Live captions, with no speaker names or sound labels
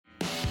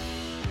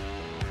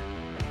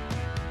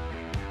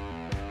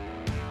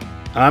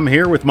I'm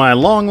here with my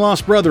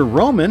long-lost brother,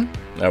 Roman.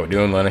 How we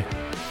doing, Lenny?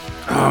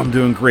 Oh, I'm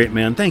doing great,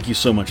 man. Thank you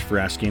so much for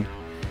asking.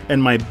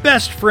 And my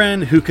best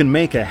friend who can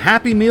make a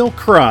Happy Meal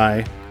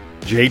cry,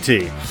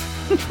 JT.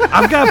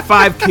 I've got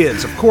 5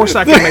 kids. Of course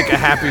I can make a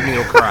Happy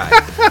Meal cry.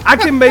 I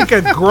can make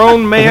a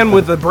grown man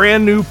with a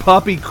brand new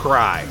puppy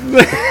cry.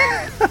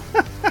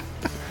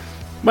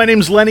 My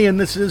name's Lenny, and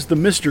this is the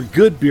Mr.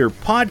 Good Beer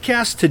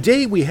podcast.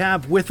 Today we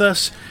have with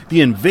us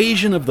the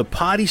invasion of the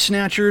potty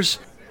snatchers,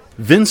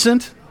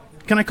 Vincent.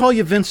 Can I call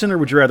you Vincent, or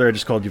would you rather I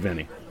just called you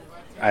Vinny?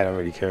 I don't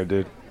really care,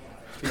 dude.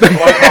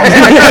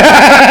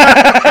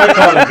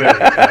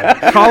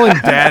 Call him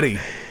Daddy.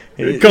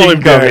 Call him Call me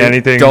Daddy.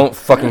 anything. Don't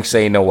fucking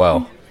say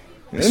Noel.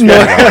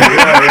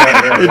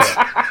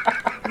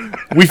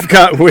 We've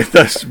got with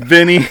us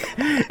Vinny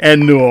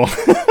and Newell.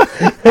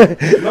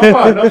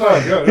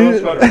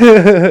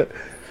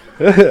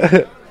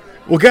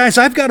 Well, guys,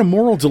 I've got a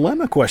moral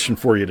dilemma question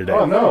for you today.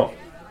 Oh, no.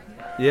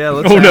 Yeah,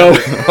 let's Oh, have no.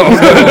 it.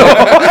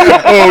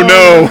 Oh,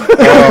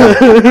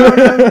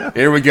 no.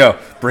 Here we go.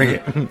 Bring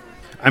it.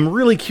 I'm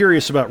really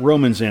curious about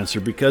Roman's answer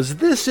because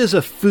this is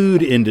a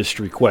food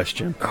industry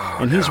question.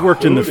 And he's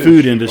worked in the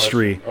food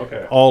industry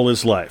Okay. all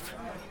his life.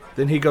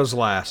 Then he goes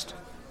last.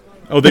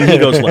 Oh, then he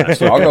goes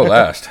last. I'll go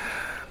last.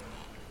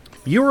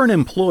 You're an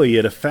employee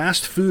at a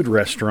fast food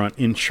restaurant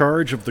in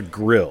charge of the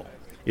grill.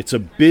 It's a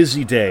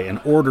busy day and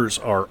orders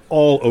are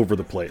all over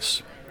the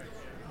place.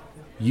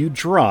 You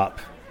drop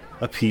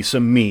a piece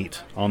of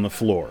meat on the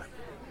floor.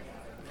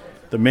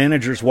 The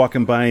manager's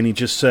walking by and he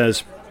just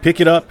says, "Pick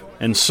it up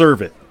and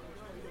serve it."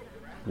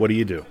 What do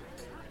you do?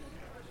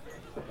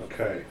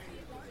 Okay.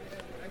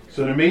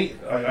 So the meat,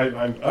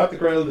 I'm at the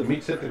grill, the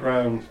meat's hit the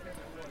ground.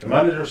 The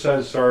manager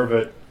says serve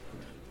it.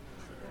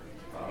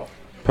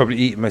 Probably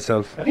eat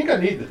myself. I think I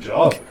need the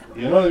job.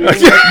 You know what I mean?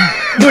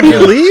 Would you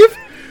leave?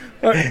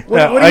 What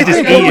do I you just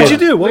think? eat What would it. you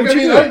do? What would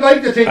you do? I'd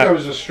like to think I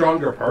was a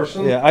stronger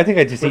person. Yeah, I think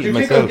I just But eat you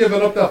think I'm myself.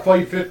 giving up that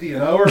 $5.50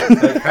 an hour?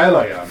 Like hell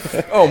I am.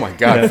 Oh my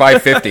God,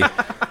 550.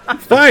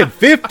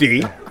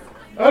 $5.50?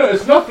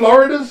 It's not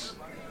Florida's.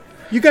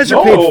 You guys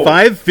are No. paid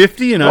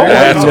 $5.50 an hour?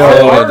 That's a No.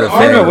 whole other Our-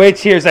 thing. Minimum wage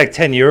here is like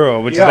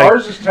 €10, which Yeah, is like,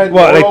 ours is $10,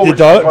 well, like which is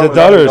the probably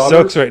dollar $11.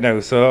 sucks right now.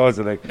 So I was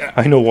like,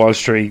 I know Wall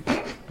Street.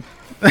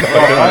 I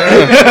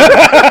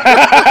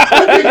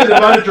think the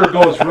manager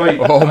goes right.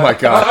 Oh my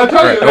God. I'll tell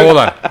All right, you, hold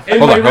on. in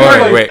Hold my on. real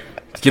life- Wait.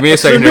 Give me a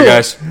second here, Noel,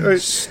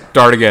 guys.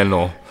 Start again,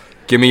 Noel.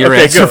 Give me your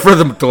Okay, answer go. for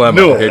the dilemma.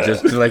 Noel. Okay,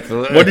 just like,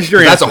 What is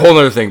your That's answer? a whole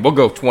other thing. We'll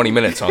go 20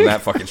 minutes on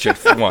that fucking shit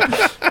if you want.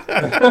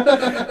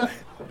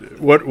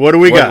 What do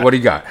we got? What do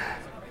you got?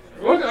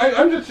 Well,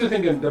 I'm just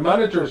thinking, the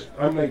managers,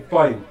 I'm like,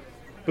 fine.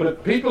 But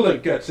if people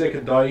that get sick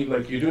and die,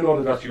 like, you do know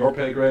that that's your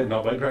pay grade,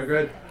 not my pay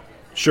grade.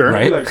 Sure.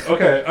 Right. Like,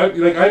 okay,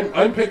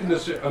 I'm picking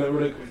this, and I'm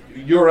like,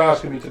 you're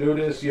asking me to do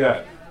this?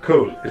 Yeah,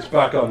 cool. It's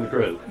back on the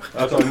grill.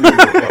 That's on you.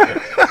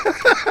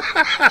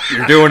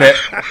 You're doing it.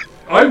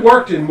 I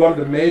worked in one of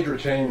the major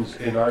chains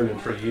in Ireland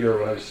for a year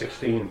when I was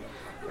 16.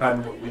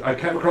 And I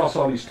came across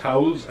all these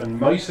towels, and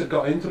mice had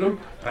got into them,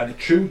 and it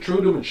chewed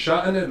through them and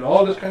shat in it, and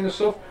all this kind of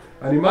stuff.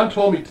 And the man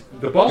told me,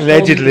 the boss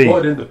Allegedly. told me to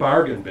put it in the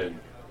bargain bin.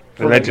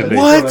 For Allegedly.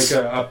 Like What?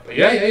 for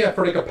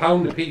like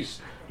 £1 a piece,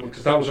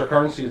 because that was our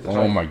currency at the time.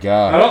 Oh my And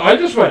God. I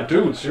just went,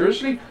 dude,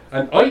 seriously?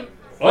 And I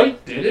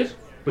did it,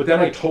 but then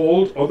I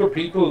told other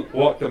people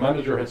what the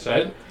manager had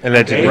said.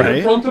 Allegedly. They Right.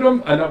 in front of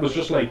them, and that was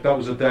just like, that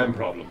was a them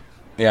problem.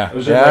 Yeah. It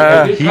was just like,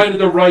 I Yeah. did kind of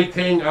the right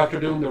thing after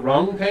doing the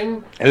wrong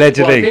thing.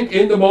 Allegedly. But I think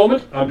in the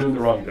moment, I'm doing the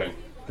wrong thing.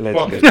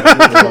 Allegedly. Fuck it. I'm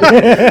doing the wrong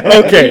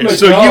thing. Okay, I need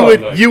so my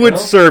job, you would know?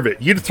 serve it.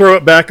 You'd throw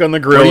it back on the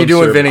grill. What are you and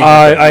doing, serve Vinny? it.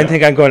 I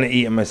think I'm going to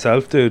eat it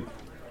myself, dude.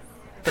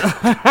 I'm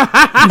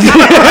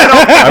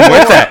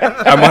with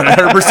that. I'm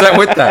 100%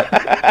 with that.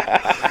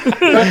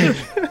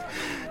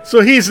 So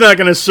he's not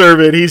going to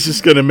serve it. He's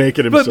just going to make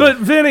it himself. But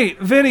Vinny,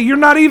 you're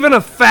not even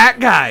a fat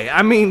guy.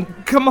 I mean,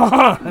 come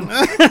on.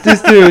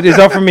 This dude is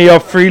offering me a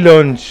free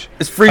lunch.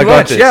 It's free I got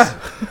lunch, this. yeah.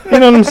 You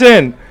know what I'm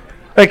saying?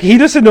 Like, he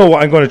doesn't know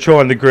what I'm going to throw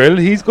on the grill.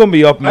 He's going to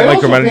be up I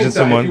also think micromanaging that if you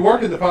someone.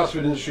 work in the fast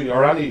food industry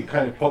or any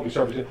kind of public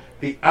service,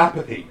 the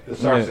apathy that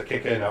starts to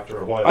kick in after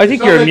a while. I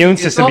think It's not your immune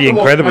it's system not be the most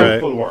incredible.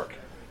 painful work.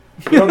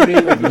 You know what I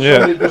mean? Like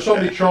Yeah. there's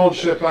somebody throwing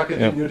shit back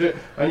at you,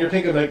 and you're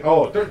thinking like,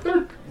 oh, they're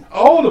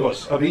all of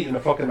us have eaten a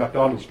fucking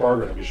McDonald's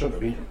burger that we shouldn't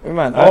have eaten.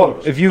 Man, all of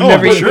us. if you've Oh,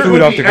 never I'm eaten sure.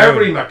 food off the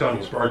every ground,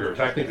 McDonald's burger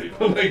technically,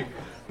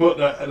 but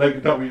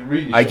like that we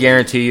really. I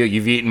guarantee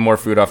you've eaten more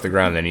food off the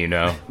ground than you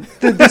know.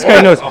 this guy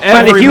knows. Man,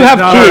 Every if you have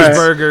McDonald's kids,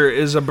 burger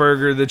is a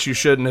burger that you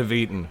shouldn't have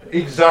eaten.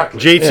 Exactly.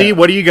 JT,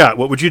 what do you got?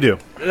 What would you do?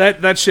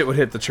 That shit would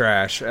hit the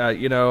trash.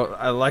 You know,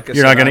 like I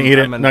You're said, not gonna eat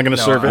it? I'm Not gonna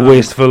serve it?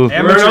 wasteful, You're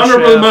an amateur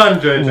honourable chef. man,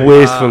 JT.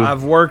 wasteful.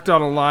 I've worked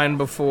on a line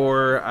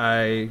before.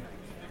 I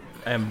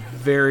am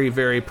very,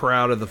 very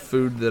proud of the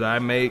food that I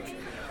make.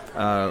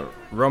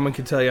 Roman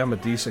can tell you I'm a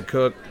decent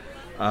cook.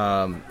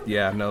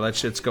 Yeah, no, that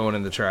shit's going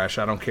in the trash.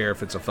 I don't care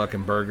if it's a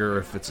fucking burger,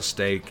 if it's a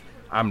steak.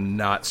 I'm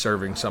not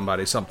serving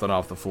somebody something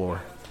off the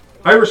floor.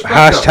 I respect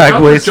Hashtag that.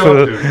 That's wasteful.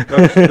 the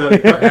joke,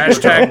 dude. That's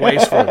Hashtag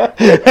wasteful.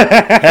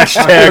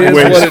 Hashtag It is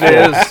wasteful. what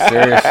it is.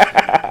 Serious.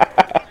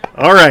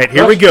 All All right,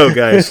 here we go,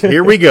 guys.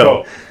 Here we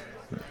go.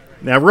 So,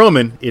 Now,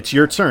 Roman, it's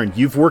your turn.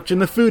 You've worked in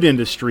the food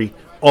industry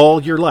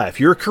all your life.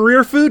 You're a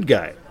career food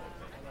guy.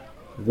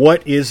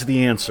 What is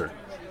the answer?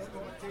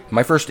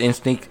 My first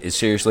instinct is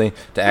seriously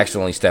to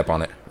accidentally step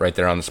on it right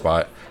there on the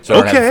spot, so I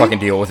don't have Okay. to fucking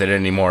deal with it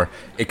anymore.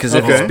 Because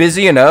if Okay. it's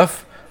busy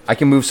enough, I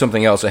can move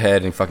something else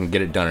ahead and fucking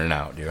get it done and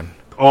out, dude.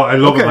 oh, I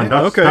love Okay, it, man.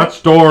 okay.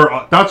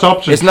 That's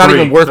option It's not 3.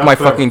 even worth That's my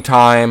the- fucking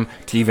time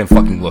to even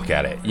fucking look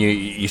at it.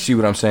 You see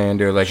what I'm saying,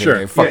 dude? Like,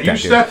 Sure. fuck Yeah, you that,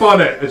 dude. step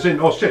on it. It's in.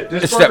 Oh shit!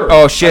 This Step, burger.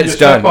 oh shit, And it's you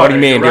step done. on What do you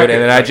it, mean, wreck dude?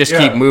 And it. then I just Yeah.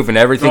 keep moving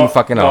everything No,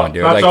 fucking no, on,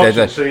 dude. that's Like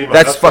option C, man. that's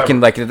That's fucking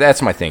clever. like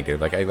that's my thing, dude.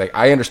 Like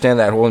I understand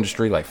that whole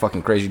industry like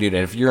fucking crazy, dude.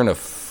 And if you're in a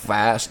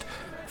fast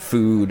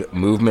food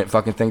movement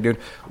fucking thing, dude,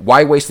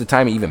 why waste the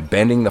time even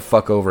bending the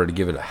fuck over to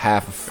give it a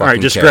half a fucking? All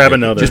right, just carrot, grab dude?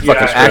 another. Just Yeah,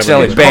 fucking just grab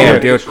accidentally another. bam,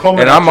 It's dude. coming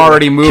And at I'm you.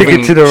 already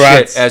moving it to the shit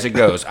rats. as it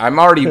goes. I'm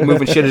already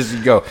moving shit as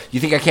it go. You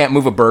think I can't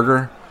move a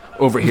burger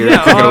over here Yeah,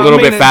 and cook it a I little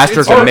mean, bit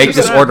faster it's to hard make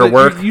this say order that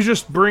work? You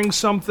just bring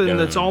something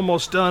that's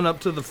almost done up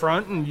to the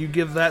front, and you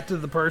give that to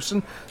the person.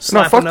 No,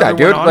 slap fuck another that,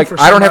 dude. one on Like, for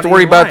I don't have to somebody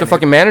worry in about the line.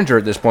 fucking manager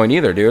at this point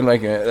either, dude.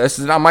 Like, this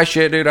is not my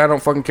shit, dude. I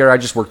don't fucking care. I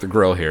just work the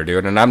grill here,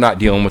 dude, and I'm not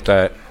dealing with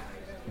that.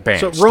 Bam,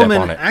 So, step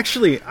Roman, on it.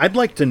 actually, I'd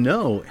like to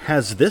know,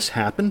 has this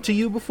happened to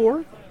you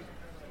before?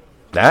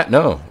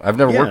 No, I've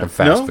never worked in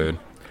fast no? food.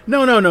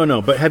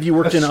 No. But have you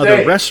worked A in other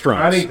steak,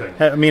 restaurants? anything.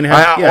 I mean,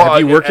 Well, have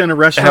you worked in a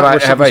restaurant where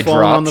have I something's fallen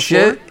dropped on the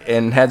floor? shit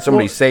and had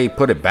somebody Well- say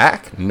put it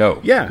back? No,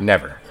 Yeah.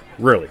 never,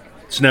 Really?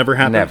 It's never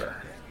happened? never.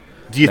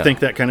 Do you No. think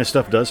that kind of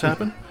stuff does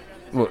happen?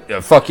 Well,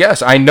 fuck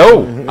yes, I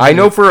know. I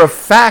know for a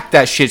fact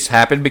that shit's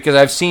happened because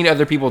I've seen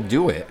other people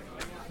do it.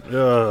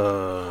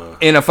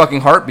 In a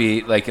fucking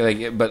heartbeat,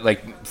 but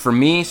for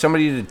me,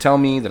 somebody to tell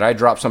me that I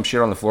dropped some shit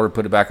on the floor to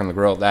put it back on the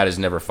grill, that has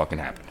never fucking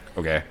happened.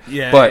 Okay,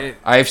 Yeah, but it-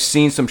 I've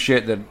seen some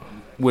shit that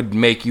would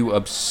make you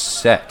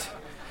upset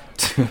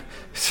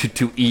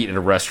to eat at a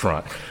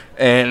restaurant,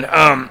 and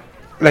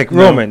Like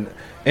Roman,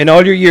 in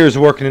all your years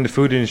working in the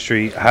food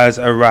industry, has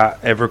a rat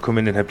ever come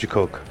in and helped you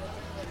cook?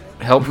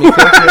 help me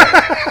cook.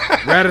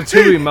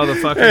 Ratatouille,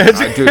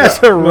 motherfucker. Dude,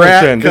 That's a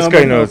rat saying, this come guy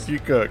and knows. help you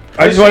cook.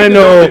 I just want to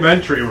know.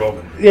 Documentary,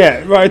 Roman.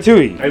 Yeah,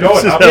 Ratatouille. I know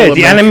This it is happened. Yeah,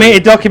 the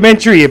animated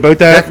documentary about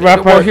that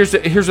rat. well, here's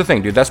the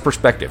thing, dude. That's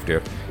perspective,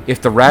 dude.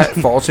 If the rat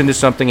falls into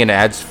something and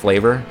adds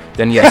flavor,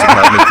 then yes, it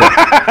helped me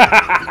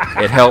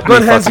cook. It helped me.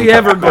 But has fucking he cook.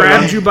 ever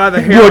grabbed you by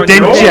the hair? No, on your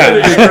didn't arm?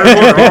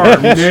 ya?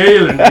 Roman is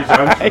nailing these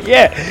answers.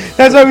 Yeah,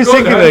 that's what I was Good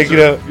thinking. Like, you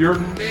know, answers. You're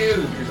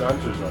nailing these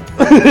answers. Man.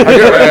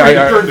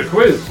 I- During the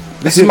quiz.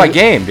 This is my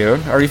game,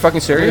 dude. Are you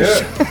fucking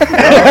serious? Yeah.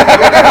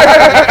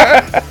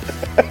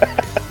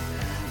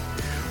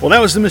 Well, that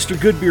was the Mr.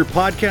 Good Beer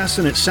podcast,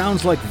 and it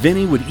sounds like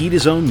Vinny would eat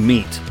his own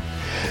meat.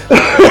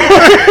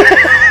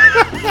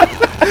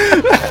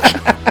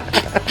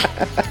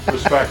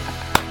 Respect.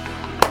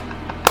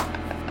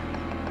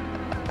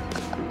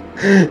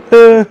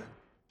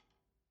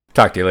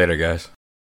 Talk to you later, guys.